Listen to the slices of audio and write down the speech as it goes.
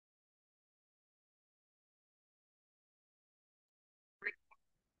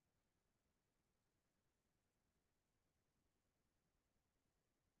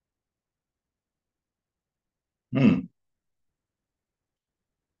Hmm.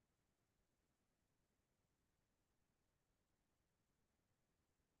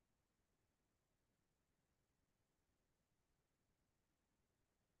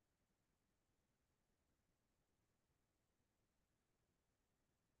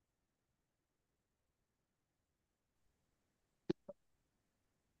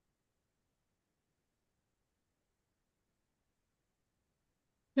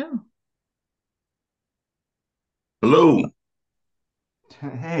 Yeah. Hello.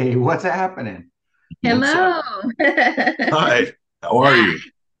 Hey, what's happening? What's up? Hello. Hi. How are you?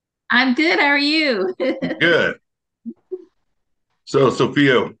 I'm good. How are you? Good. So,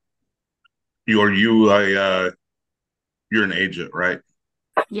 Sophia, you're an agent, right?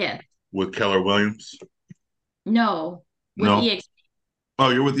 Yes. With Keller Williams? No. With No. EX. Oh,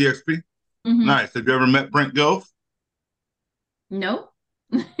 you're with EXP? Hmm. Nice. Have you ever met Brent Gove? No.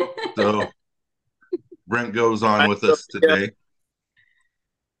 So Brent goes on Hi, with us Sophia. today. Do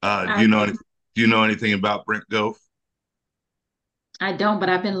I you know do you know anything about Brent Gove? I don't, but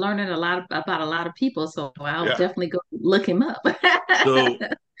I've been learning a lot about a lot of people, so I'll Yeah. definitely go look him up. So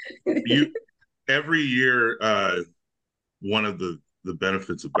you every year, one of the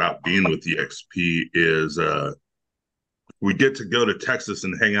benefits about being with EXP is we get to go to Texas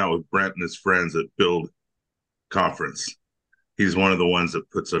and hang out with Brent and his friends at Build Conference. He's one of the ones that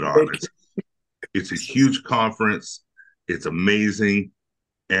puts it on. It's a huge conference. It's amazing,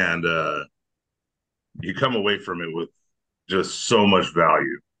 and you come away from it with just so much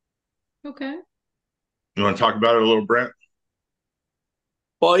value. Okay. You want to talk about it a little, Brent?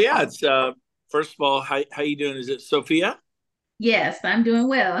 Well, yeah, it's first of all, how you doing? Is it Sophia? Yes, I'm doing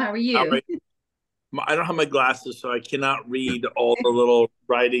well. How are All you? right. I don't have my glasses, so I cannot read all the little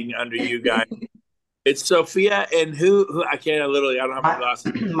writing under you guys. It's Sophia and who I can't literally I don't have my My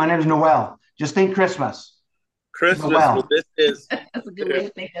glasses. my name's Noel. Just think Christmas. Christmas. Well, Noel. this is That's a good way to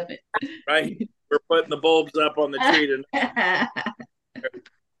think of right. We're putting the bulbs up on the tree tonight. it.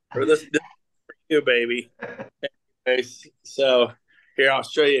 For this is for you, baby. Okay, so here I'll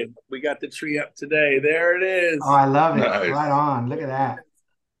show you. We got the tree up today. There it Oh, is. I love it. Nice. Right on. Look at that.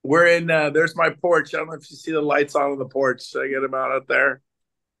 We're in there's my porch. I don't know if you see the lights on the porch. So I get them out there.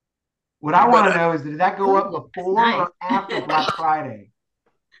 What I But want to know is, did that go up Cool. That's before nice. or after Black Friday?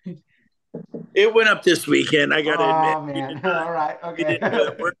 it went up this weekend. I got to admit, Oh man. All right. we Okay. didn't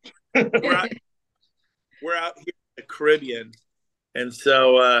do it. We're out we're out here in the Caribbean, and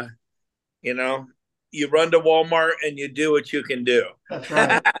so you know you run to Walmart and you do what you can do. That's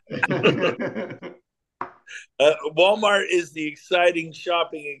right. Walmart is the exciting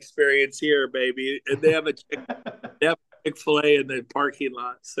shopping experience here, baby, and they have Chick-fil-A in the parking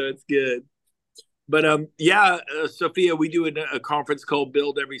lot, so it's good. But yeah, Sophia, we do a conference called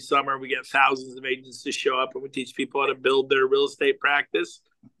Build every summer. We get thousands of agents to show up, and we teach people how to build their real estate practice,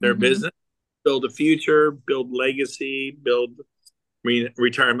 their Hmm. business, build a future, build legacy, build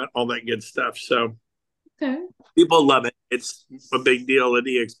retirement, all that good stuff. So Okay. people love it. It's a big deal at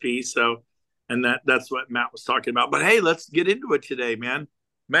EXP. So, and that's what Matt was talking about. But hey, let's get into it today, man.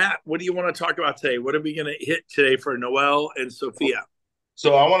 Matt, what do you want to talk about today? What are we going to hit today for Noel and Sophia?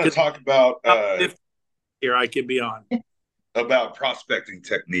 So I want to talk If here I can be on. about prospecting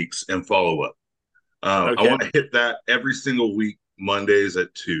techniques and follow up. I Okay. want to hit that every single week, Mondays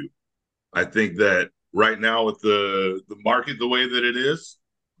at 2. I think that right now with the market the way that it is,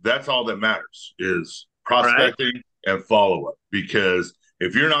 that's all that matters is All right. prospecting and follow up. Because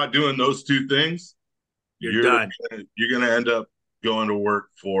if you're not doing those two things, You're you're done. you're gonna end up going to work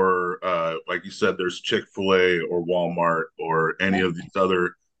for like you said, there's Chick-fil-A or Walmart or any of these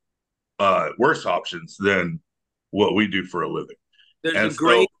other worse options than what we do for a living. There's a And so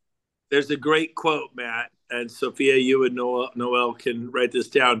great there's a great quote, Matt, and Sophia, you and Noel can write this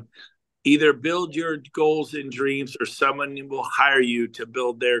down. Either build your goals and dreams, or someone will hire you to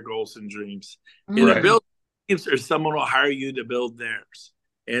build their goals and dreams. Either right. Mm. build dreams, or someone will hire you to build theirs.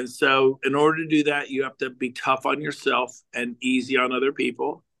 And so, in order to do that, you have to be tough on yourself and easy on other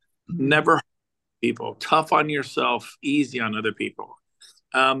people. Mhm. Never hurt people. Tough on yourself, easy on other people.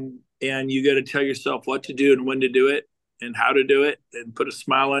 And you got to tell yourself what to do and when to do it and how to do it and put a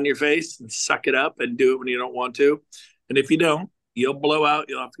smile on your face and suck it up and do it when you don't want to. And if you don't, you'll blow out.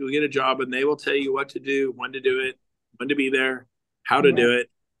 You'll have to go get a job and they will tell you what to do, when to do it, when to be there, how to Right. do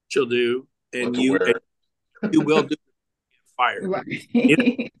it, what you'll do. What And to and wear. you will do fired. You know,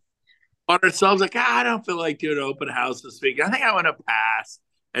 Right. on ourselves, like, I don't feel like doing an open house this week. I think I want to pass.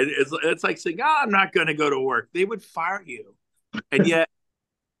 And it's like saying, I'm not going to go to work. They would fire you. And yet,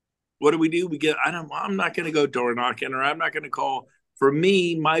 what do? We get, I'm not going to go door knocking or I'm not going to call For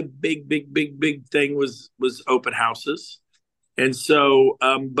me, my big thing was open houses. And so,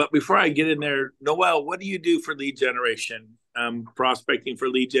 but before I get in there, Noel, what do you do for lead generation, prospecting for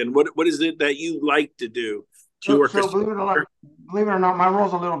lead gen? What is it that you like to do? Do you work So believe it or not, my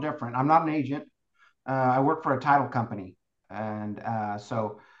role's a little different. I'm not an agent. I work for a title company, and I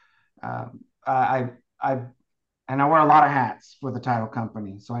and I wear a lot of hats for the title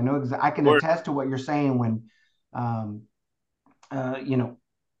company. So I know I can attest to what you're saying when, um, you know,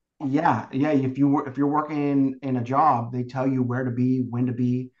 yeah. If you're working in a job, they tell you where to be, when to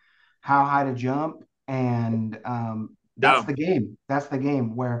be, how high to jump, and that's Yeah, the game. That's the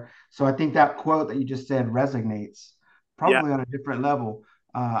game. So I think that quote that you just said resonates, yeah. probably on a different level.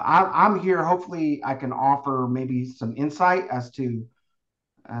 I'm here. Hopefully, I can offer maybe some insight as to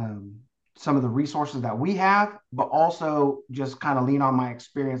um, some of the resources that we have, but also just kind of lean on my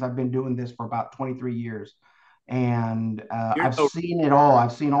experience. I've been doing this for about 23 years, and You're I've no, seen it all.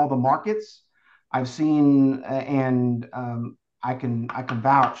 I've seen all the markets. I've seen, and I can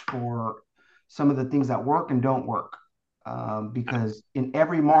vouch for some of the things that work and don't work, because in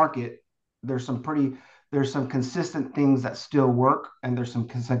every market there's some consistent things that still work, and there's some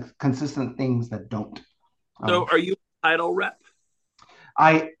consistent things that don't. so Um, are you a title rep?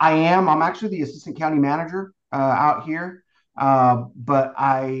 I am. I'm actually the assistant county manager out here, but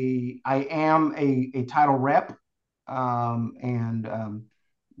I am a title rep, and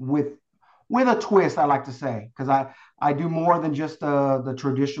with a twist, I like to say, because I do more than just the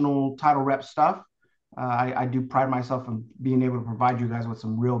traditional title rep stuff. I do pride myself in being able to provide you guys with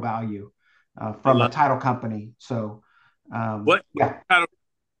some real value I from a love title company. So what yeah, title,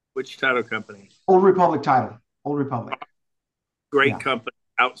 which title company? Old Republic title, Old Republic. Great Yeah. company,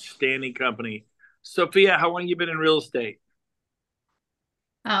 outstanding company. Sophia, how long you been in real estate?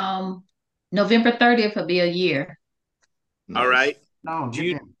 Um, November 30th will be a year. All Nice. right. No, Do get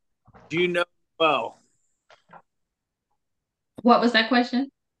you them. do you know well? What was that question?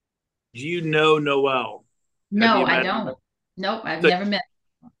 Do you know Noel? Have No, you I met? don't. Nope, I've So never met.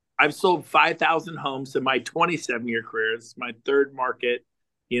 I've sold 5,000 homes in my 27-year career. It's my third market,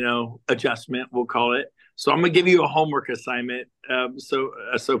 adjustment, we'll call it. So I'm going to give you a homework assignment.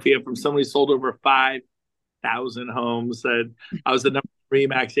 Sophia, from somebody who sold over 5,000 homes, said I was the number one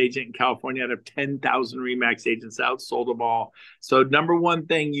Remax agent in California out of 10,000 Remax agents out, sold them all. So number one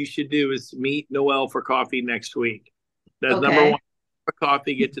thing you should do is meet Noel for coffee next week. That's number Okay. one. For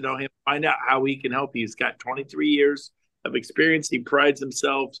coffee, get to know him, find out how he can help you. He's got 23 years of experience. He prides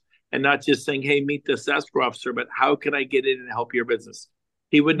himself and not just saying, hey, meet this escrow officer, but how can I get in and help your business?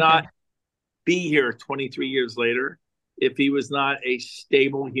 He would Okay. not be here 23 years later if he was not a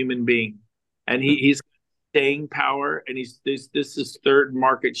stable human being. And he's staying power, and this is third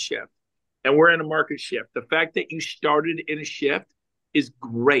market shift. And we're in a market shift. The fact that you started in a shift is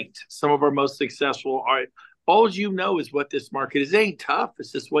great. Some of our most successful are all you know is what this market is. It ain't tough.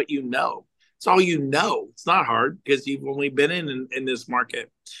 It's just what you know. It's all you know. It's not hard because you've only been in this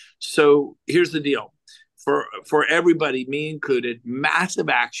market. So here's the deal. For everybody, me included, massive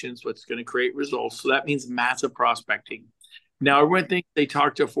actions, what's going to create results. So that means massive prospecting. Now, everyone thinks they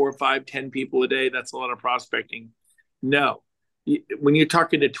talk to 4, 5, 10 people a day. That's a lot of prospecting. No. When you're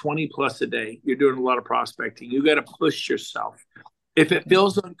talking to 20 plus a day, you're doing a lot of prospecting. You got to push yourself. If it Okay.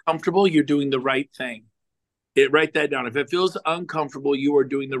 feels uncomfortable, you're doing the right thing. Write that down. If it feels uncomfortable, you are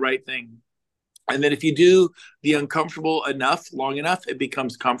doing the right thing. And then if you do the uncomfortable enough, long enough, it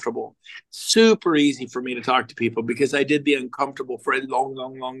becomes comfortable. Super easy for me to talk to people because I did the uncomfortable for a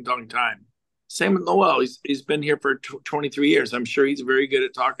long time. Same with Noel. He's been here for 23 years. I'm sure he's very good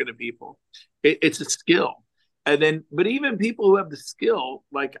at talking to people. It's a skill. And then, but even people who have the skill,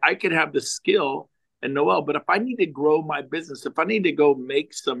 like I could have the skill and Noel, but if I need to grow my business, if I need to go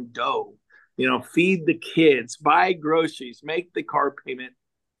make some dough, feed the kids, buy groceries, make the car payment,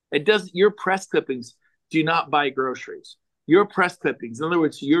 it does. Your press clippings do not buy groceries. Your press clippings, in other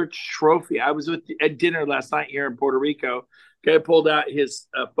words, your trophy. I was at dinner last night here in Puerto Rico. Guy pulled out his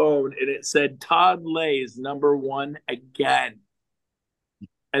phone and it said Todd Lay is number one again,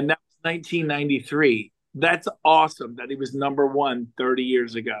 and that was 1993. That's awesome that he was number one 30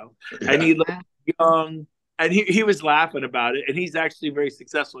 years ago, and Yeah. he looked young, and he was laughing about it. And he's actually very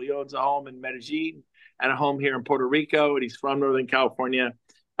successful. He owns a home in Medellin and a home here in Puerto Rico, and he's from Northern California.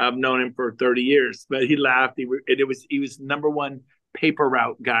 I've known him for 30 years, but he laughed. He was number one paper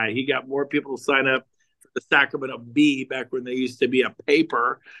route guy. He got more people to sign up for the Sacramento Bee back when there used to be a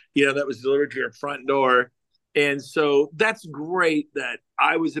paper, that was delivered to your front door. And so that's great that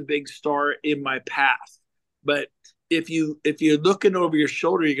I was a big star in my past. But if you're looking over your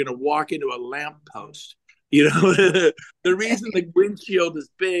shoulder, you're going to walk into a lamppost. You know, the reason the windshield is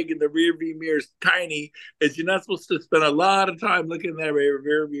big and the rear view mirror is tiny is you're not supposed to spend a lot of time looking in that rear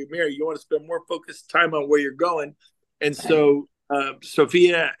view mirror. You want to spend more focused time on where you're going. And so,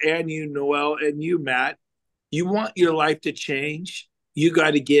 Sophia and you, Noel, and you, Matt, you want your life to change. You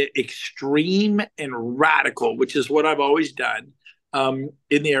got to get extreme and radical, which is what I've always done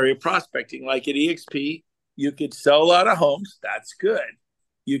in the area of prospecting. Like at EXP, you could sell a lot of homes. That's good.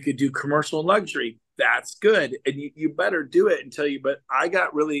 You could do commercial and luxury. That's good. And you better do it until you, but I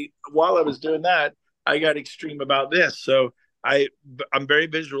got really, while I was doing that, I got extreme about this. So I'm very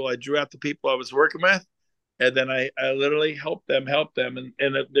visual. I drew out the people I was working with, and then I literally helped them.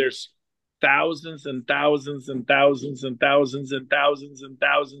 And there's thousands and thousands and thousands and thousands and thousands and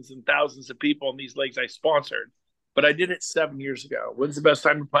thousands and thousands of people in these lakes I sponsored. But I did it 7 years ago. When's the best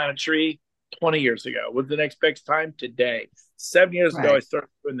time to plant a tree? 20 years ago. When's the next best time? Today. 7 years ago, I started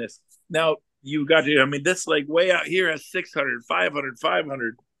doing this. Now, you got to, I mean, this like way out here has 600, 500,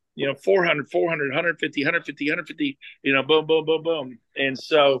 500, 400, 400, 150, 150, 150, boom, boom, boom, boom. And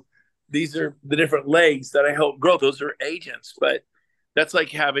so these are the different legs that I help grow. Those are agents, but that's like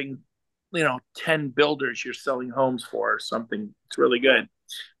having, 10 builders you're selling homes for or something. It's really good.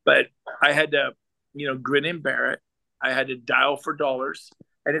 But I had to, grin and bear it. I had to dial for dollars.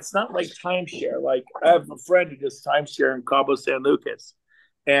 And it's not like timeshare. Like I have a friend who does timeshare in Cabo San Lucas.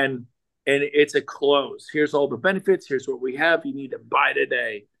 And it's a close. Here's all the benefits. Here's what we have. You need to buy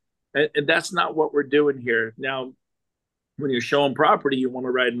today. And that's not what we're doing here. Now, when you're showing property, you want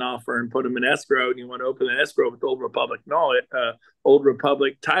to write an offer and put them in escrow, and you want to open an escrow with Old Republic knowledge, Old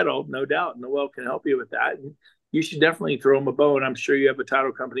Republic title, no doubt. Noel can help you with that. And you should definitely throw them a bone. I'm sure you have a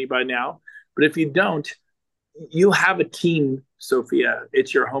title company by now. But if you don't, you have a team, Sophia.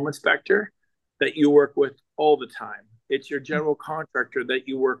 It's your home inspector that you work with all the time. It's your general contractor that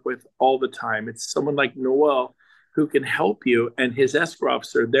you work with all the time. It's someone like Noel who can help you, and his escrow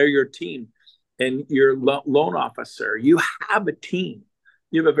officer. They're your team, and your loan officer. You have a team.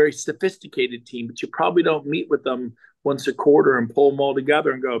 You have a very sophisticated team, but you probably don't meet with them once a quarter and pull them all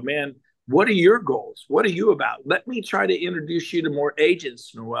together and go, man, what are your goals? What are you about? Let me try to introduce you to more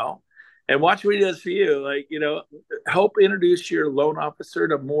agents, Noel. And watch what he does for you. Like, help introduce your loan officer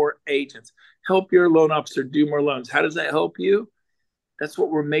to more agents. Help your loan officer do more loans. How does that help you? That's what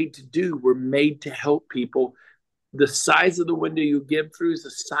we're made to do. We're made to help people. The size of the window you give through is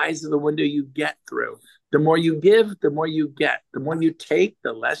the size of the window you get through. The more you give, the more you get. The more you take,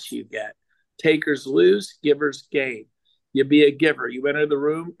 the less you get. Takers lose, givers gain. You be a giver. You enter the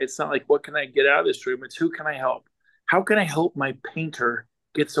room. It's not like, what can I get out of this room? It's who can I help? How can I help my painter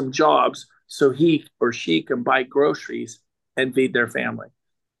get some jobs so he or she can buy groceries and feed their family?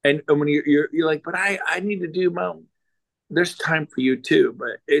 And when you're like, but I need to do my own. There's time for you too,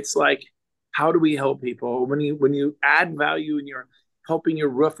 but it's like, how do we help people? When you add value and you're helping your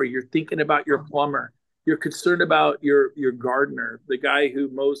roofer, you're thinking about your plumber, you're concerned about your gardener, the guy who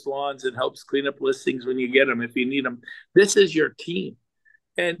mows lawns and helps clean up listings when you get them, if you need them. This is your team.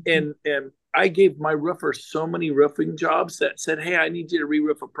 And I gave my roofer so many roofing jobs that said, hey, I need you to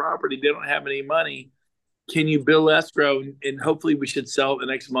re-roof a property. They don't have any money. Can you bill escrow? And hopefully we should sell it the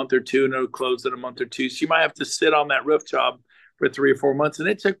next month or two, and it'll close in a month or two. So you might have to sit on that roof job for 3 or 4 months. And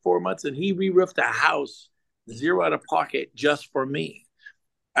it took 4 months, and he re-roofed a house, zero out of pocket, just for me.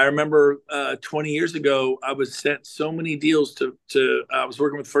 I remember 20 years ago, I was sent so many deals to I was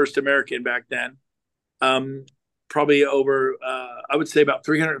working with First American back then. Probably over, I would say about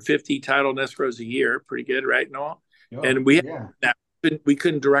 350 title and escrows a year. Pretty good, right, Noel? Oh, and we had that. We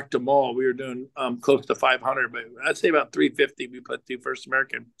couldn't direct them all. We were doing close to 500, but I'd say about 350 we put through First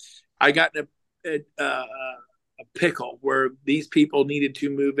American. I got in a pickle where these people needed to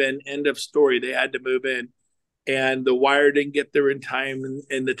move in. End of story. They had to move in, and the wire didn't get there in time,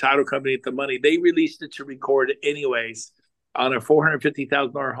 and the title company at the money. They released it to record anyways on a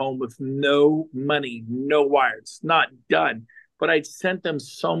 $450,000 home with no money, no wire. It's not done. But I sent them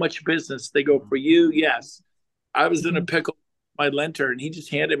so much business. They go, for you, yes. I was in a pickle, my lender, and he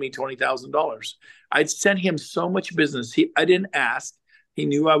just handed me $20,000. I'd sent him so much business. I didn't ask. He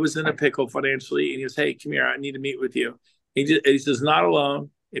knew I was in a pickle financially, and he goes, hey, come here. I need to meet with you. He says, not alone.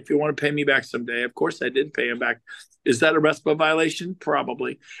 If you want to pay me back someday. Of course, I did pay him back. Is that a RESPA violation?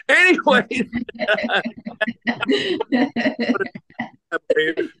 Probably. Anyway,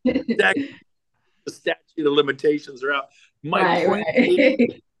 the statute of limitations are out. My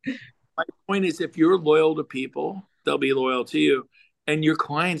point is, if you're loyal to people, they'll be loyal to you. And your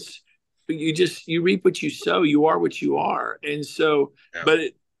clients, you reap what you sow. You are what you are. And so,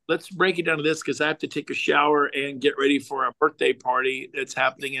 but let's break it down to this because I have to take a shower and get ready for a birthday party that's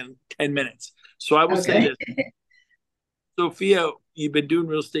happening in 10 minutes. So I will say this. Sophia, you've been doing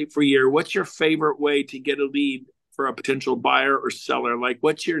real estate for a year. What's your favorite way to get a lead for a potential buyer or seller? Like,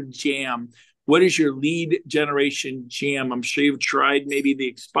 what's your jam? What is your lead generation jam? I'm sure you've tried maybe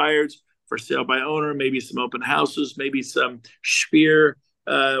the expireds for sale by owner, maybe some open houses, maybe some sphere,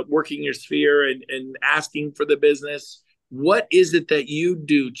 working your sphere and asking for the business. What is it that you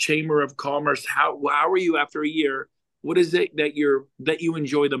do, Chamber of Commerce? How are you after a year? What is it that you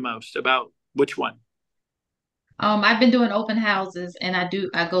enjoy the most about which one? I've been doing open houses and I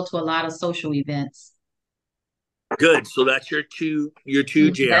go to a lot of social events. Good. So that's your two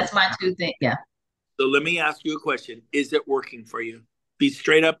jam. That's my two things. Yeah. So let me ask you a question. Is it working for you? Be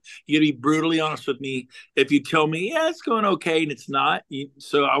straight up. You gotta be brutally honest with me. If you tell me, yeah, it's going okay and it's not,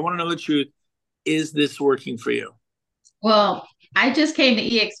 so I want to know the truth. Is this working for you? Well, I just came to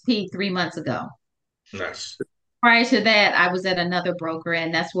EXP 3 months ago. Nice. Prior to that, I was at another broker,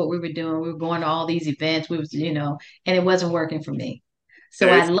 and that's what we were doing. We were going to all these events. We was, and it wasn't working for me. So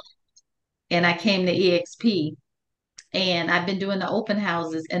Okay. I left and I came to EXP, and I've been doing the open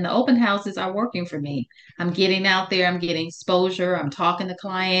houses, and the open houses are working for me. I'm getting out there. I'm getting exposure. I'm talking to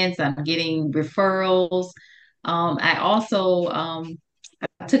clients. I'm getting referrals. I also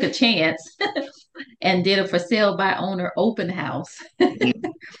I took a chance and did a for sale by owner open house.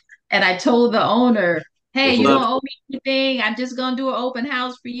 And I told the owner, hey, you Love don't owe me anything. I'm just gonna do an open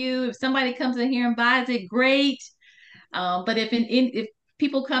house for you. If somebody comes in here and buys it, great. But if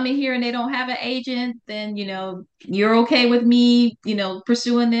people come in here and they don't have an agent, then you're okay with me,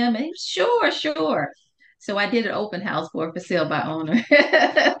 pursuing them. And sure, sure. So I did an open house for sale by owner,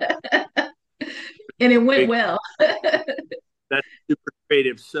 and it went it. well. That's super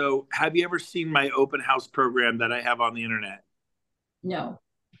creative. So have you ever seen my open house program that I have on the internet? No.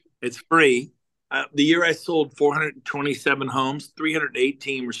 It's free. The year I sold 427 homes,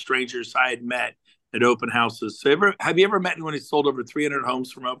 318 were strangers I had met at open houses. So have you ever met anyone who sold over 300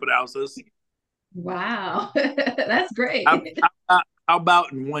 homes from open houses? Wow. That's great. How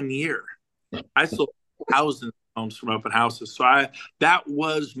about in 1 year? I sold thousands of homes from open houses. So that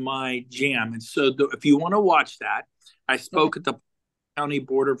was my jam. And so if you want to watch that, I spoke at the County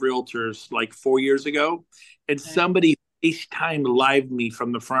Board of Realtors like 4 years ago, and somebody FaceTime live me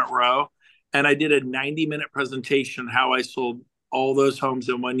from the front row. And I did a 90-minute presentation on how I sold all those homes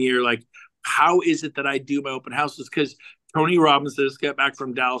in 1 year. Like, how is it that I do my open houses? Because Tony Robbins just got back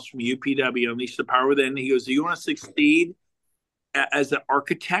from Dallas from UPW, Unleash the Power Within. He goes, do you want to succeed as an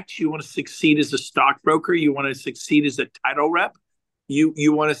architect? You want to succeed as a stockbroker? You want to succeed as a title rep?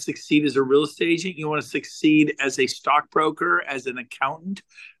 You want to succeed as a real estate agent? You want to succeed as a stockbroker, as an accountant?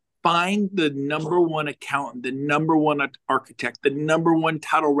 Find the number one accountant, the number one architect, the number one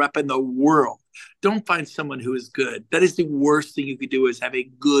title rep in the world. Don't find someone who is good. That is the worst thing you could do, is have a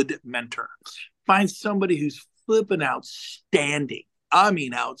good mentor. Find somebody who's flipping outstanding. I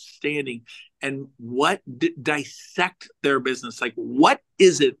mean, outstanding. And dissect their business. Like, what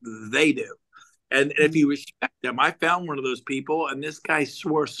is it they do? And if you respect them, I found one of those people, and this guy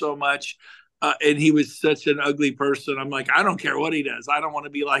swore so much. And he was such an ugly person. I'm like, I don't care what he does. I don't want to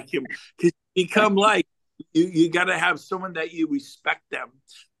be like him. Because you become like, you got to have someone that you respect them,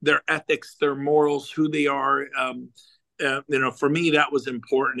 their ethics, their morals, who they are. For me, that was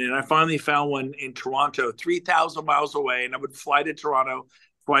important. And I finally found one in Toronto, 3,000 miles away. And I would fly to Toronto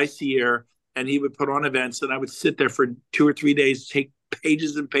twice a year, and he would put on events. And I would sit there for 2 or 3 days, take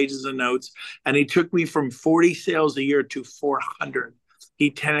pages and pages of notes. And he took me from 40 sales a year to 400. He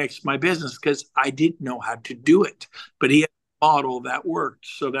 10x my business because I didn't know how to do it, but he had a model that worked.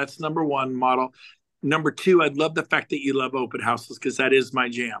 So that's number one model. Number two, I love the fact that you love open houses, because that is my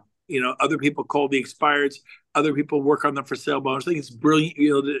jam. Other people call the expireds. Other people work on the for sale bonus. I think it's brilliant.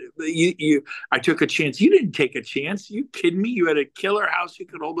 I took a chance. You didn't take a chance. You kidding me? You had a killer house you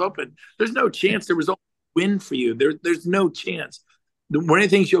could hold open. There's no chance. There was a win for you. There's no chance. One of the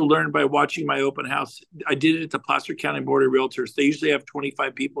things you'll learn by watching my open house, I did it at the Placer County Board of Realtors. They usually have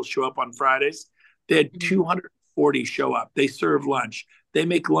 25 people show up on Fridays. They had 240 show up. They serve lunch. They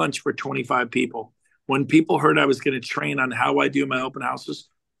make lunch for 25 people. When people heard I was going to train on how I do my open houses,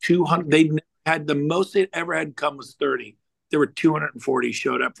 200, they had the most they'd ever had come was 30. There were 240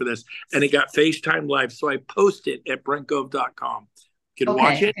 showed up for this, and it got FaceTime live. So I posted at brentgove.com. You can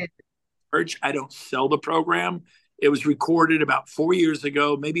watch it. I don't sell the program. It was recorded about 4 years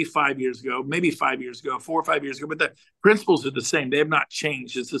ago, maybe 5 years ago, 4 or 5 years ago. But the principles are the same. They have not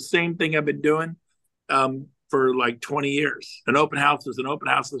changed. It's the same thing I've been doing for like 20 years. An open house is an open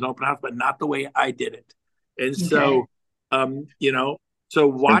house is an open house, but not the way I did it. And so, So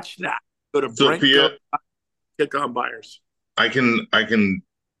watch that. Go to Brent Sophia, Gove, click on buyers. I can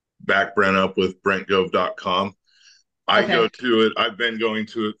back Brent up with BrentGove.com. I Okay. go to it. I've been going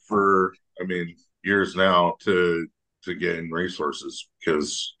to it for, I mean, years now to gain resources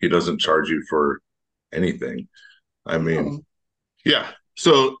because he doesn't charge you for anything. I mean, Oh, yeah.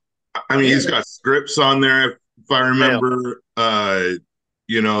 So I mean, he's good. got scripts on there. If I Sale. remember,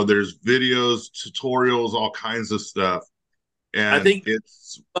 there's videos, tutorials, all kinds of stuff, I and think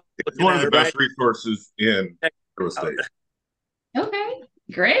it's looking one of at the it right best resources in real now. estate. Okay,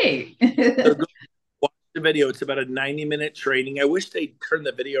 great. So go watch the video. It's about a 90-minute training. I wish they'd turn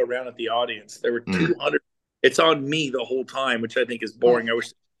the video around at the audience. There were Mm. 200. It's on me the whole time, which I think is Oh, boring. I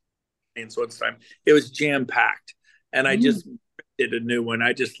wish so it's time. It was jam packed, and I mm, just did a new one.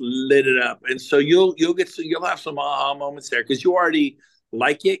 I just lit it up, and so you'll have some aha moments there because you already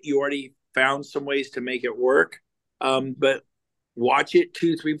like it. You already found some ways to make it work. But watch it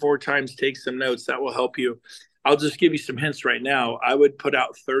 2, 3, 4 times. Take some notes. That will help you. I'll just give you some hints right now. I would put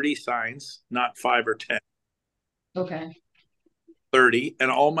out 30 signs, not 5 or 10. okay. 30, and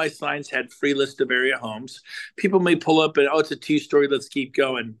all my signs had free list of area homes. People may pull up and, oh, it's a 2-story, let's keep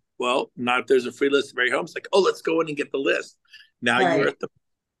going. Well, not if there's a free list of area homes. Like, oh, let's go in and get the list. Now you're Right. at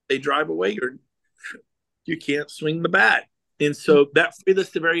they drive away, you can't swing the bat. And so that free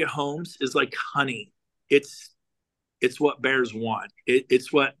list of area homes is like honey. It's what bears want.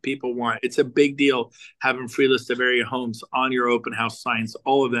 It's what people want. It's a big deal having free list of area homes on your open house signs,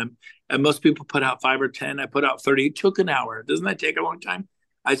 all of them. And most people put out 5 or 10. I put out 30. It took an hour. Doesn't that take a long time?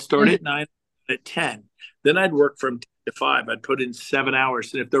 I'd start at 9, at 10. Then I'd work from 10 to 5. I'd put in 7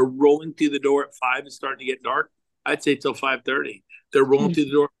 hours. And if they're rolling through the door at 5 and starting to get dark, I'd stay till 5:30. If they're rolling through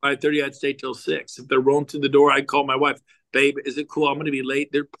the door at 5:30, I'd stay till 6. If they're rolling through the door, I'd call my wife. Babe, is it cool? I'm going to be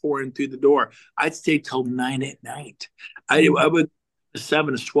late. They're pouring through the door. I'd stay till 9 at night. I would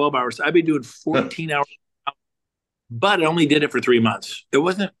 7 is 12 hours. I'd be doing 14 hours, but I only did it for 3 months. It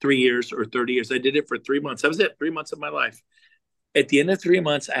wasn't 3 years or 30 years. I did it for 3 months. That was it, 3 months of my life. At the end of 3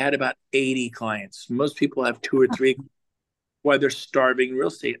 months, I had about 80 clients. Most people have 2 or 3 while they're starving real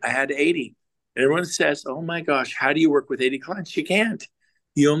estate. I had 80. And everyone says, oh my gosh, how do you work with 80 clients? You can't.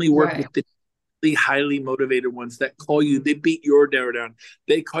 You only work Right. with the highly motivated ones that call you. They beat your door down.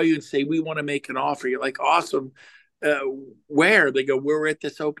 They call you and say, we want to make an offer. You're like, awesome. Where? They go, we're at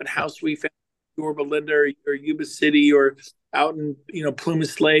this open house we found in Yorba Linda or Yuba City or out in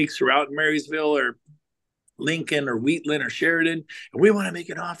Plumas Lakes or out in Marysville or Lincoln or Wheatland or Sheridan, and we want to make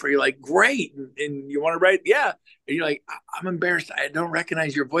an offer. You're like, great. And you want to write? Yeah. And you're like, I'm embarrassed. I don't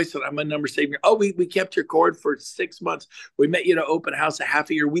recognize your voice. I'm a number saving. Oh, we kept your cord for 6 months. We met you at an open house a half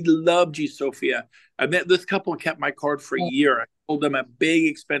a year. We loved you, Sophia. I met this couple and kept my card for a year. I sold them a big,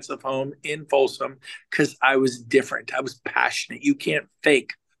 expensive home in Folsom because I was different. I was passionate. You can't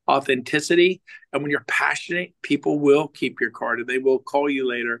fake authenticity. And when you're passionate, people will keep your card and they will call you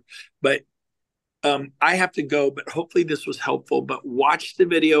later. But I have to go, but hopefully this was helpful. But watch the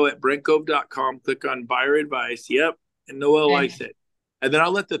video at BrentGove.com. Click on buyer advice. Yep. And Noel likes it. And then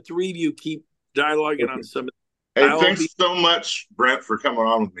I'll let the 3 of you keep dialoguing on some. Hey, thanks so much, Brent, for coming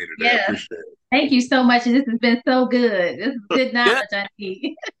on with me today. I appreciate it. Thank you so much. This has been so good. This is good knowledge I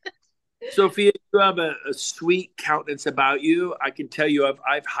need. Sophia, you have a sweet countenance about you. I can tell you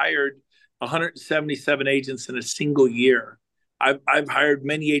I've hired 177 agents in a single year. I've hired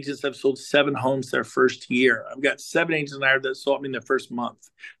many agents that have sold 7 homes their first year. I've got 7 agents I hired that sold me in the first month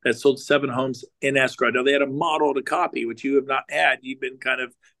that sold 7 homes in escrow. Now they had a model to copy, which you have not had. You've been kind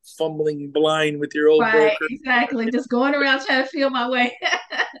of fumbling blind with your old broker. Exactly. Just going around trying to feel my way.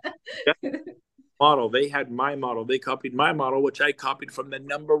 Model. They had my model. They copied my model, which I copied from the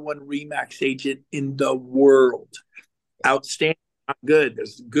 #1 Remax agent in the world. Outstanding. Not good.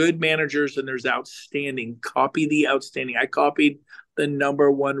 There's good managers and there's outstanding. Copy the outstanding. I copied the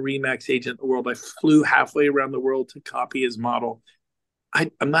 #1 Remax agent in the world. I flew halfway around the world to copy his model.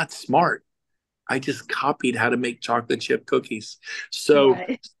 I'm not smart. I just copied how to make chocolate chip cookies. So,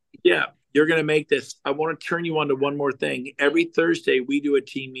 yeah, you're going to make this. I want to turn you on to one more thing. Every Thursday, we do a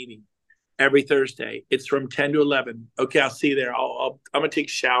team meeting. Every Thursday. It's from 10 to 11. Okay, I'll see you there. I'm going to take a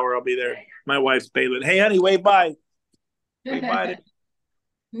shower. I'll be there. My wife's bailing. Hey, honey, wave bye. Wave bye.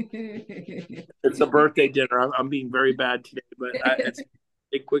 It's a birthday dinner. I'm being very bad today, but it's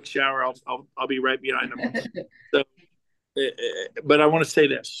a quick shower. I'll be right behind them. So, but I want to say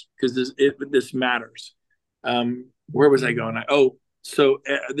this because this matters. Where was I going? So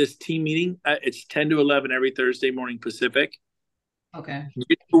this team meeting, it's 10 to 11 every Thursday morning Pacific. Okay.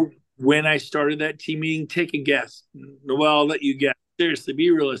 When I started that team meeting, take a guess. Well, I'll let you guess. Seriously,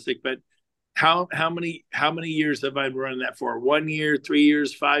 be realistic. But How many years have I been running that for? 1 year, 3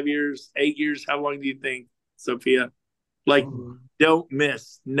 years, 5 years, 8 years? How long do you think, Sophia? Like, Mm. don't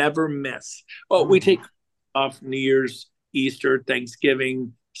miss, never miss. Oh, we take off New Year's, Easter,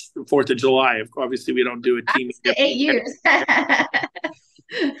 Thanksgiving, 4th of July. Obviously, we don't do a I team. said 8 years.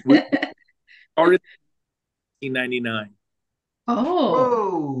 We started in 1999. Oh,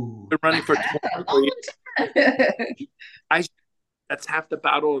 Whoa. Been running for a 24 years. long time. I That's half the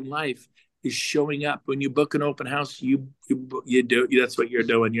battle in life, is showing up. When you book an open house, you do, that's what you're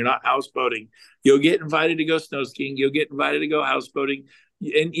doing. You're not houseboating. You'll get invited to go snow skiing, you'll get invited to go houseboating,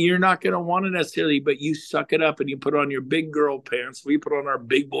 and you're not going to want to necessarily, but you suck it up and you put on your big girl pants, we put on our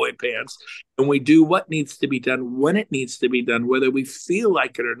big boy pants, and we do what needs to be done when it needs to be done, whether we feel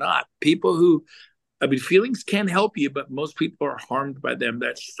like it or not. People who, I mean, feelings can help you, but most people are harmed by them.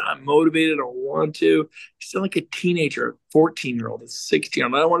 That's not motivated or want to. You sound like a teenager, 14-year-old, a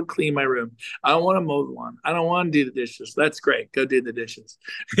 16-year-old. I don't want to clean my room. I don't want to mow the lawn. I don't want to do the dishes. That's great. Go do the dishes.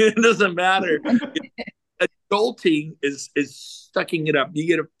 It doesn't matter. Adulting is sucking it up. You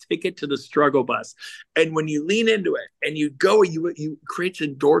get a ticket to the struggle bus, and when you lean into it and you go, you creates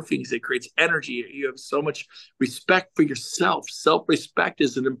endorphins. It creates energy. You have so much respect for yourself. Self-respect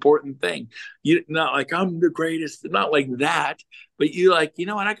is an important thing. You not like I'm the greatest, not like that, but you like, you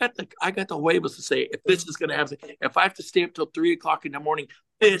know what? I got the huevos to say, if this is going to happen, if I have to stay up till 3 o'clock in the morning,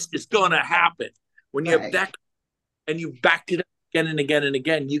 this is going to happen. When you have Right. that and you backed it up again and again and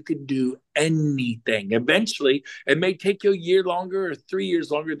again, you can do anything. Eventually, it may take you a year longer or 3 years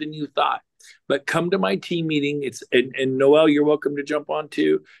longer than you thought. But come to my team meeting. It's and Noel, you're welcome to jump on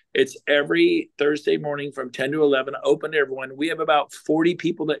too. It's every Thursday morning from 10 to 11, open to everyone. We have about 40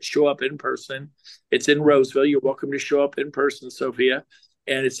 people that show up in person. It's in Roseville. You're welcome to show up in person, Sophia.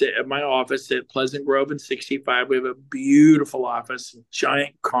 And it's at my office at Pleasant Grove and 65. We have a beautiful office,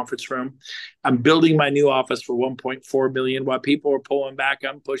 giant conference room. I'm building my new office for 1.4 million. While people are pulling back,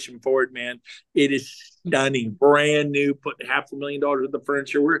 I'm pushing forward, man. It is stunning, brand new. Put $500,000 of the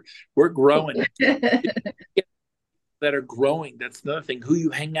furniture. We're growing. That are growing. That's another thing. Who you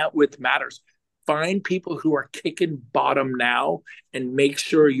hang out with matters. Find people who are kicking bottom now and make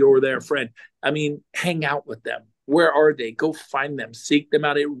sure you're their friend. I mean, hang out with them. Where are they? Go find them, seek them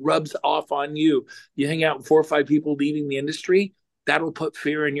out. It rubs off on you. You hang out with 4 or 5 people leaving the industry, that'll put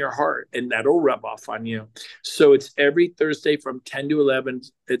fear in your heart and that'll rub off on you. So it's every Thursday from 10 to 11.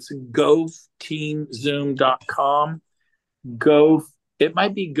 It's goveteamzoom.com. Gove, it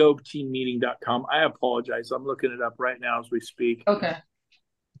might be goveteammeeting.com. I apologize. I'm looking it up right now as we speak. Okay.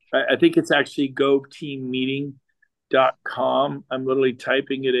 I think it's actually goveteammeeting.com. I'm literally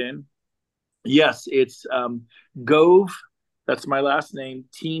typing it in. Yes, it's Gove. That's my last name,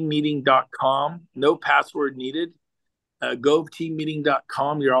 teammeeting.com. No password needed.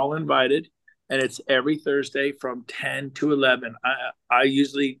 Goveteammeeting.com. You're all invited. And it's every Thursday from 10 to 11. I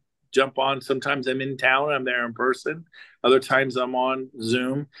usually jump on. Sometimes I'm in town. I'm there in person. Other times I'm on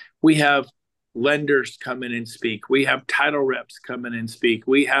Zoom. We have lenders come in and speak. We have title reps come in and speak.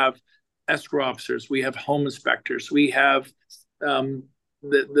 We have escrow officers. We have home inspectors. We have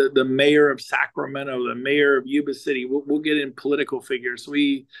the mayor of Sacramento, the mayor of Yuba City. We'll get in political figures.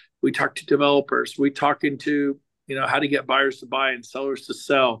 We talk to developers. We talk into how to get buyers to buy and sellers to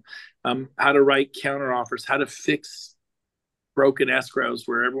sell, how to write counter offers, how to fix broken escrows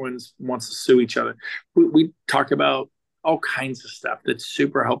where everyone wants to sue each other. We talk about all kinds of stuff that's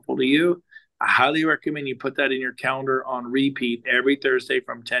super helpful to you. I highly recommend you put that in your calendar on repeat every Thursday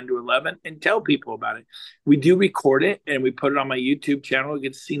from 10 to 11 and tell people about it. We do record it and we put it on my YouTube channel. It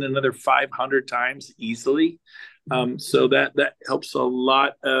gets seen another 500 times easily. So that helps a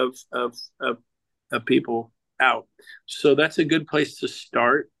lot of people out. So that's a good place to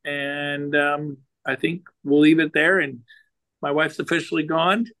start. And I think we'll leave it there. And my wife's officially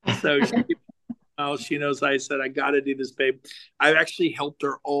gone. So she knows I said, I got to do this, babe. I've actually helped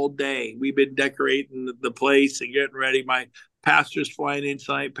her all day. We've been decorating the place and getting ready. My pastor's flying in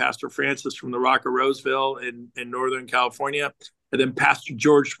tonight, Pastor Francis from the Rock of Roseville in Northern California. And then Pastor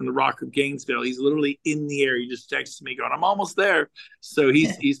George from the Rock of Gainesville. He's literally in the air. He just texted me going, I'm almost there. So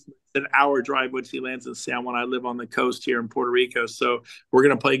he's an hour drive once he lands in San Juan. I live on the coast here in Puerto Rico. So we're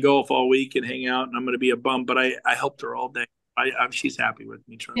going to play golf all week and hang out. And I'm going to be a bum, but I helped her all day. She's happy with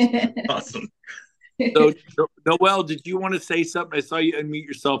me. Trust me. Awesome. So, Noel, did you want to say something? I saw you unmute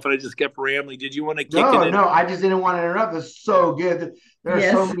yourself, and I just kept rambling. Did you want to kick it in? No, I just didn't want to interrupt. It's so good. There are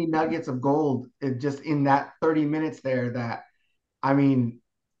so Yes. many nuggets of gold just in that 30 minutes there that, I mean,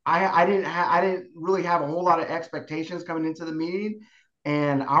 I didn't really have a whole lot of expectations coming into the meeting,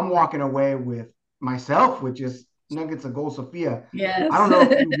 and I'm walking away with myself with just nuggets of gold, Sophia. I Yes. don't know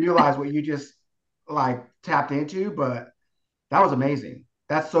if you realize what you just like tapped into, but that was amazing.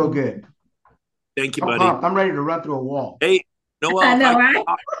 That's so good. Thank you, I'm buddy. pumped. I'm ready to run through a wall. Hey, Noel, I know, right?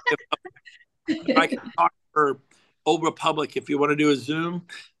 if I can talk for Old Republic, if you want to do a Zoom,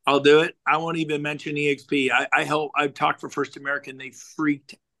 I'll do it. I won't even mention EXP. I've talked for First American. They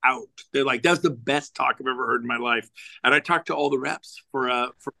freaked out. They're like, that's the best talk I've ever heard in my life. And I talked to all the reps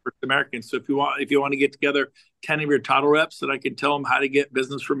for First American. So if you want to get together 10 of your title reps, and I can tell them how to get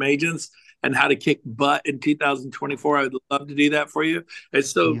business from agents and how to kick butt in 2024, I would love to do that for you. And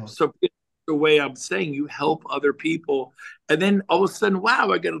Yeah. so the way I'm saying, you help other people, and then all of a sudden,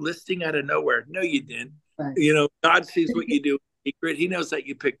 wow, I got a listing out of nowhere. No, you didn't. Right. You know, God sees what you do in secret. He knows that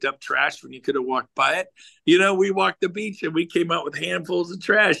you picked up trash when you could have walked by it. You know, we walked the beach and we came out with handfuls of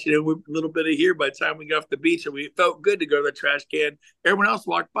trash. You know, a little bit of here by the time we got off the beach, and we felt good to go to the trash can. Everyone else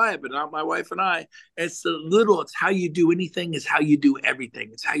walked by it, but not my wife and I. It's it's how you do anything is how you do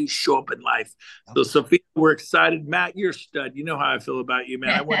everything. It's how you show up in life. So, Sophia, we're excited. Matt, you're a stud. You know how I feel about you,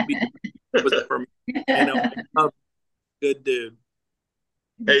 man. I wouldn't be was for me. You know, good dude.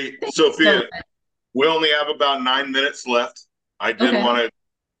 Hey, Sophia, we only have about 9 minutes left. I did want to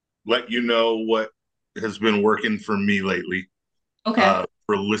let you know what has been working for me lately. For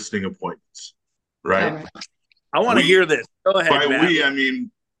listing appointments, right? I want to hear this. Go ahead, by Matt. I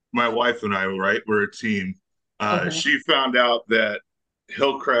mean my wife and I, right? We're a team. She found out that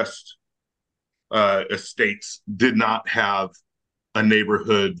Hillcrest Estates did not have a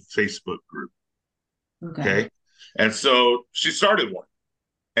neighborhood Facebook group. Okay. And so she started one.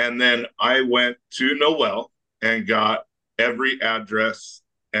 And then I went to Noel and got every address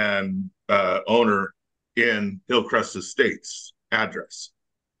and owner in Hillcrest Estates address,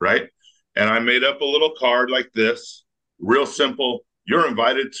 right? And I made up a little card like this, real simple. You're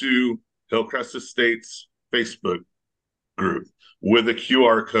invited to Hillcrest Estates Facebook group with a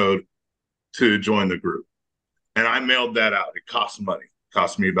QR code to join the group. And I mailed that out. It cost money. It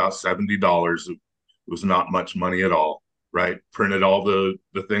cost me about $70. It was not much money at all, right? Printed all the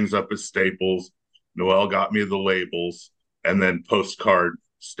things up as staples. Noel got me the labels and then postcard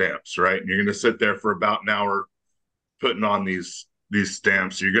stamps, right? And you're going to sit there for about an hour putting on these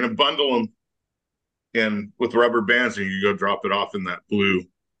stamps. You're going to bundle them in with rubber bands and you go drop it off in that blue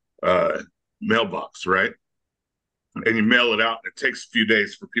mailbox, right? And you mail it out. It takes a few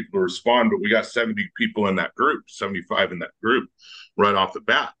days for people to respond, but we got 70 people in that group, 75 in that group right off the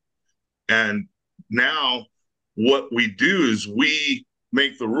bat. And now what we do is we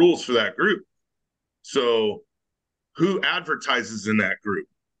make the rules for that group. So who advertises in that group?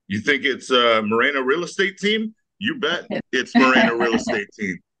 You think it's a Moreno real estate team? You bet it's Moreno real estate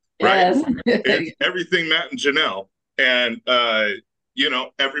team, right? Yes. It's everything Matt and Janelle. And,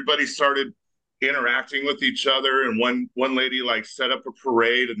 everybody started interacting with each other. And one lady like set up a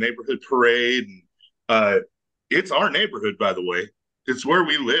parade, a neighborhood parade. And it's our neighborhood, by the way. It's where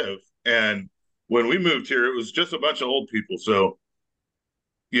we live. And when we moved here, it was just a bunch of old people. So,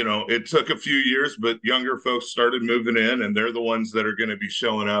 it took a few years, but younger folks started moving in, and they're the ones that are going to be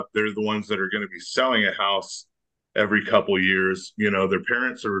showing up. They're the ones that are going to be selling a house every couple of years. Their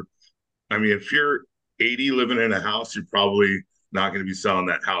parents are, if you're 80 living in a house, you're probably not going to be selling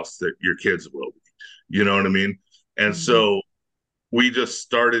that house that your kids will be. You know what I mean? And so we just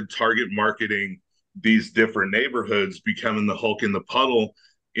started target marketing these different neighborhoods, becoming the Hulk in the puddle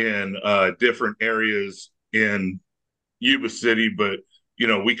in different areas in Yuba City, but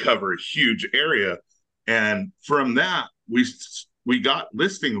we cover a huge area. And from that, we got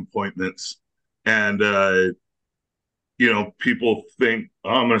listing appointments. And people think, oh,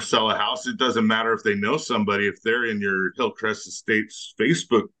 I'm going to sell a house. It doesn't matter if they know somebody. If they're in your Hillcrest Estates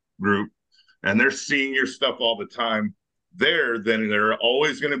Facebook group and they're seeing your stuff all the time there, then they're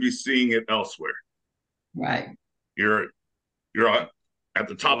always going to be seeing it elsewhere. Right. You're at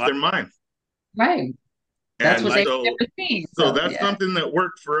the top of their mind. Right. That's what so that's something that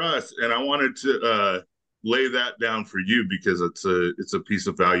worked for us. And I wanted to lay that down for you because it's a piece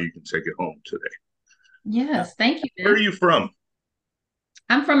of value you can take it home today. Yes, thank you. Where are you from?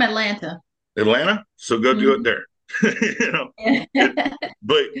 I'm from Atlanta. Atlanta? So go do it there.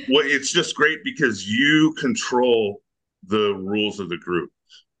 But it's just great because you control the rules of the group.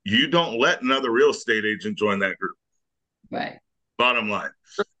 You don't let another real estate agent join that group. Right. Bottom line.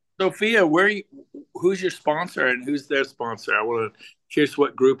 Sophia, who's your sponsor and who's their sponsor? I want to here's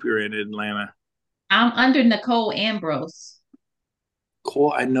what group you're in Atlanta. I'm under Nicole Ambrose.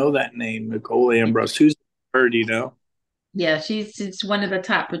 Cool. I know that name, Nicole Ambrose. Who's her, do you know? Yeah, she's one of the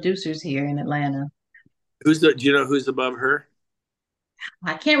top producers here in Atlanta. Do you know who's above her?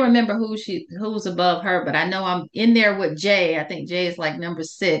 I can't remember who's above her, but I know I'm in there with Jay. I think Jay is like number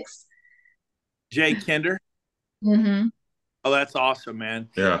 6. Jay Kinder. Mm-hmm. Oh, that's awesome, man.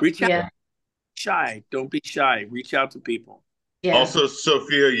 Yeah. Reach out. Yeah. Shy. Don't be shy. Reach out to people. Yeah. Also,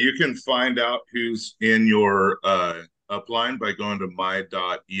 Sophia, you can find out who's in your upline by going to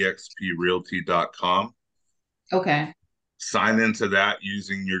my.exprealty.com. Okay. Sign into that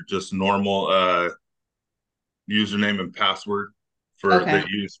using your just normal username and password for Okay. that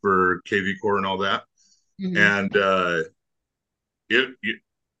you use for KV Core and all that. Mm-hmm. And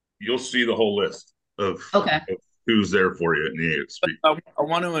you'll see the whole list Okay. of who's there for you in the EXP. I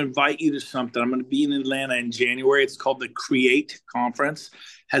want to invite you to something. I'm going to be in Atlanta in January. It's called the Create Conference.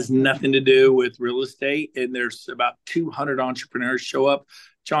 Has nothing to do with real estate, and there's about 200 entrepreneurs show up.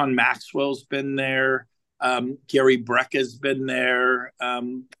 John Maxwell's been there. Gary Brecka's been there.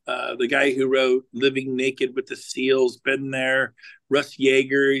 The guy who wrote Living Naked with the Seals been there. Russ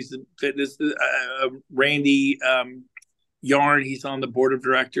Yeager, he's a fitness. Randy Yarn, he's on the board of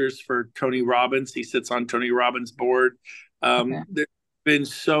directors for Tony Robbins. He sits on Tony Robbins' board. Okay. There's been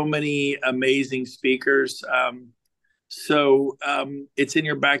so many amazing speakers. So it's in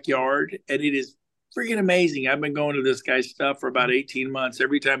your backyard, and it is freaking amazing. I've been going to this guy's stuff for about 18 months.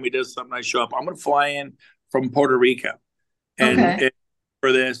 Every time he does something, I show up. I'm going to fly in from Puerto Rico Okay. and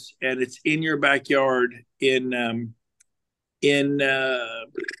for this, and it's in your backyard in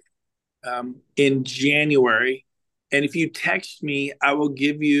January. And if you text me, I will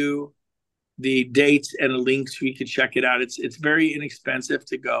give you the dates and a link so you can check it out. It's very inexpensive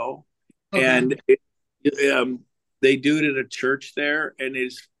to go, Okay. and they do it at a church there, and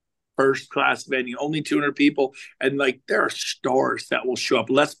it's first class venue, only 200 people, and like there are stars that will show up.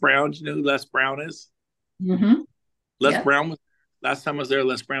 Les Brown, you know who Les Brown is? Mm-hmm. Les Yeah. Brown was last time I was there.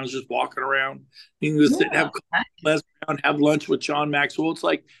 Les Brown was just walking around. You can go sit and have Les Brown, have lunch with John Maxwell. It's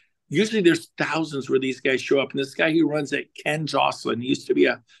like usually there's thousands where these guys show up. And this guy who runs it, Ken Jocelyn, used to be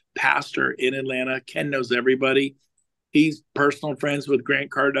a pastor in Atlanta. Ken knows everybody. He's personal friends with Grant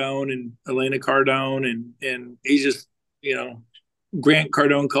Cardone and Elena Cardone, and he's just, Grant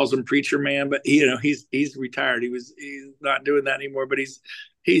Cardone calls him preacher man, but he's retired. He's not doing that anymore, but he's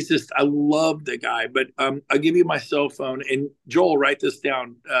just, I love the guy. But I'll give you my cell phone, and Joel, write this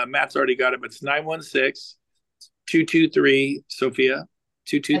down. Matt's already got it, but it's 916-223 Sophia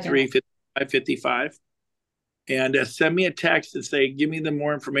 223-5555, and send me a text and say, give me the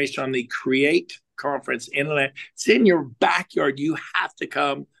more information on the Create Conference in Atlanta. It's in your backyard. You have to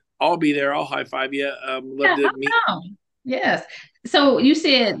come. I'll be there. I'll high five you. Love to meet. Yes. So you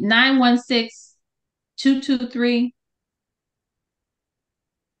said 916-223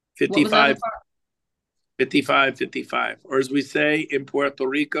 what was the other 55 part? 55 55, or as we say in Puerto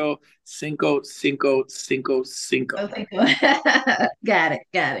Rico, cinco cinco cinco cinco. Oh, thank you. Got it.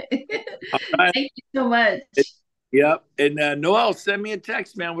 All right. Thank you so much. Yep. And Noel, send me a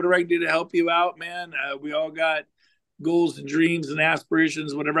text, man. Whatever I can do to help you out, man. We all got goals and dreams and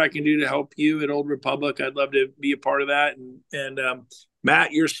aspirations. Whatever I can do to help you at Old Republic, I'd love to be a part of that. And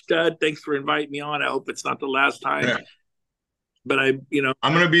Matt, you're a stud. Thanks for inviting me on. I hope it's not the last time. Yeah. But I'm going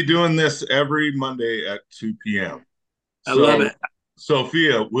to be doing this every Monday at 2 p.m. I love it.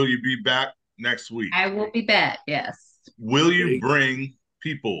 Sophia, will you be back next week? I will be back. Yes. Will you bring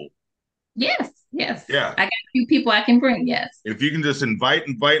people? Yes. Yeah. I got a few people I can bring. Yes. If you can just invite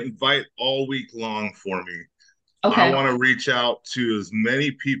all week long for me. Okay. I want to reach out to as many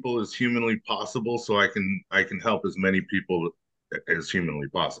people as humanly possible, so I can help as many people as humanly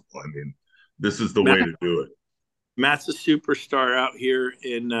possible. I mean, this is the way to do it. Matt's a superstar out here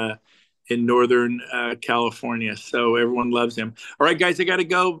in Northern California, so everyone loves him. All right, guys, I got to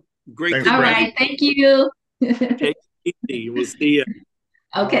go. Great. Thanks, all Brent. right, thank you. Take it easy. We'll see you.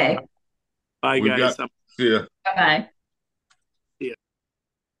 Okay. Bye, guys. See ya. Bye-bye. See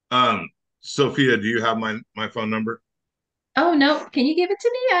ya. Sophia, do you have my phone number? Oh, no. Can you give it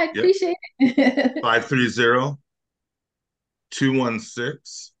to me? I appreciate it.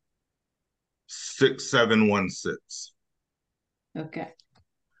 530-216-6716. Okay.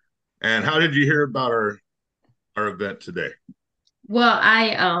 And how did you hear about our event today? Well,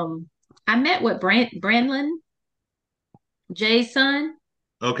 I met with Brandlin, Jay's son.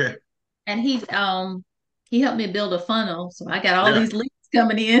 Okay. And he helped me build a funnel. So I got all these leads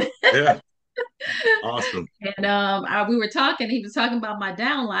coming in. Yeah. Awesome. And we were talking, he was talking about my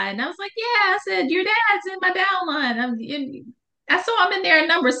downline. And I was like, yeah, I said, your dad's in my downline. I saw him in there at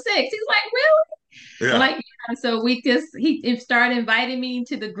number 6. He's like, really? Yeah. Like, yeah. So he started inviting me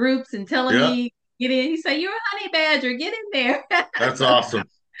to the groups and telling me, get in. He said, you're a honey badger, get in there. That's awesome.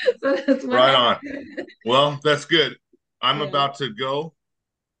 So that's what right on. Well, that's good. I'm Mm. about to go.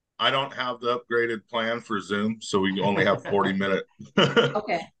 I don't have the upgraded plan for Zoom, so we only have 40 minutes.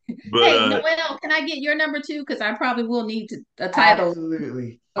 Okay. But Hey, Noel, can I get your number too? Because I probably will need a title.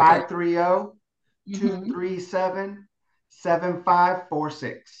 Absolutely. Okay. 530 Hmm. 237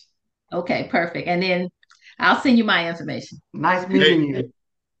 7546. Okay, perfect. And then I'll send you my information. Nice hey, meeting you.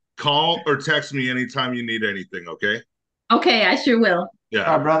 call or text me anytime you need anything, okay? Okay, I sure will. All Yeah,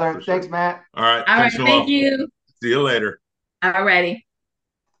 right, for brother. sure. Thanks, Matt. All right. All right. Thanks, Thank Noel. you. See you later. All righty.